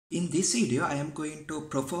In this video, I am going to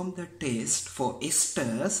perform the test for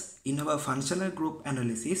esters in our functional group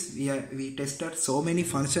analysis. We tested so many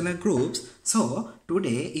functional groups. So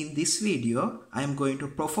today in this video, I am going to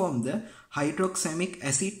perform the hydroxamic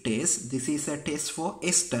acid test. This is a test for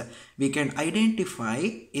ester. We can identify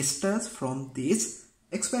esters from this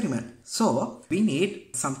experiment. So we need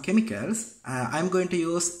some chemicals. I am going to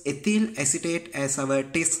use ethyl acetate as our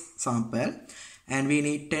test sample, and we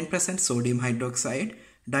need 10% sodium hydroxide,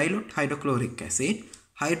 dilute hydrochloric acid,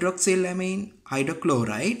 hydroxylamine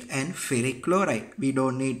hydrochloride, and ferric chloride. We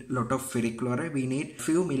don't need a lot of ferric chloride. We need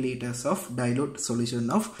few milliliters of dilute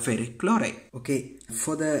solution of ferric chloride. Okay,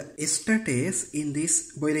 for the ester test, in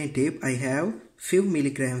this boiling tube I have few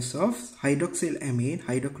milligrams of hydroxylamine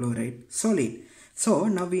hydrochloride solid. So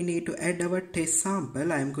now we need to add our test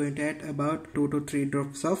sample. I am going to add about 2 to 3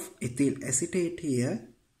 drops of ethyl acetate here.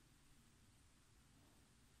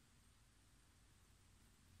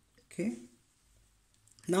 Okay.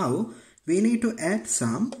 Now we need to add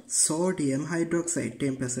some sodium hydroxide,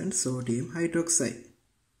 10% sodium hydroxide.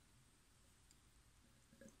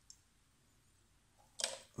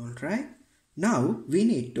 Alright. Now we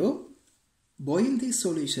need to boil this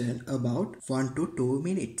solution about 1 to 2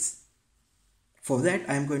 minutes. For that,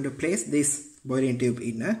 I am going to place this boiling tube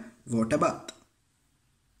in a water bath.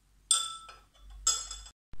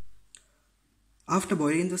 After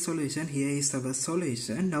boiling the solution, here is our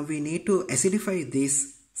solution. Now we need to acidify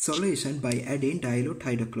this solution by adding dilute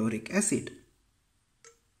hydrochloric acid.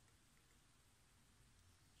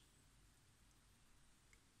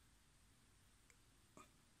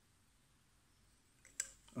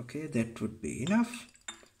 Okay, that would be enough.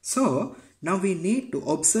 So now we need to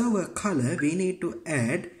observe a color. We need to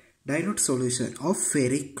add dilute solution of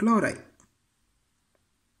ferric chloride.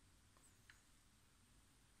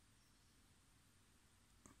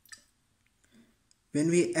 When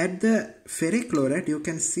we add the ferric chloride, you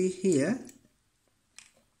can see here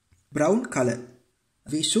brown color.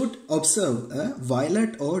 We should observe a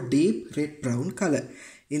violet or deep red brown color.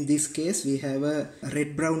 In this case, we have a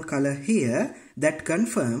red brown color here that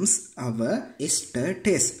confirms our ester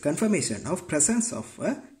test, confirmation of presence of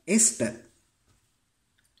a ester.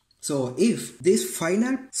 So if this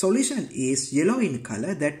final solution is yellow in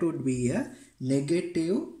color, that would be a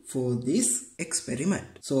negative for this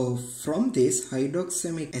experiment. So from this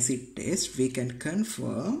hydroxamic acid test, we can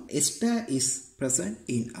confirm ester is present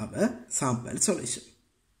in our sample solution.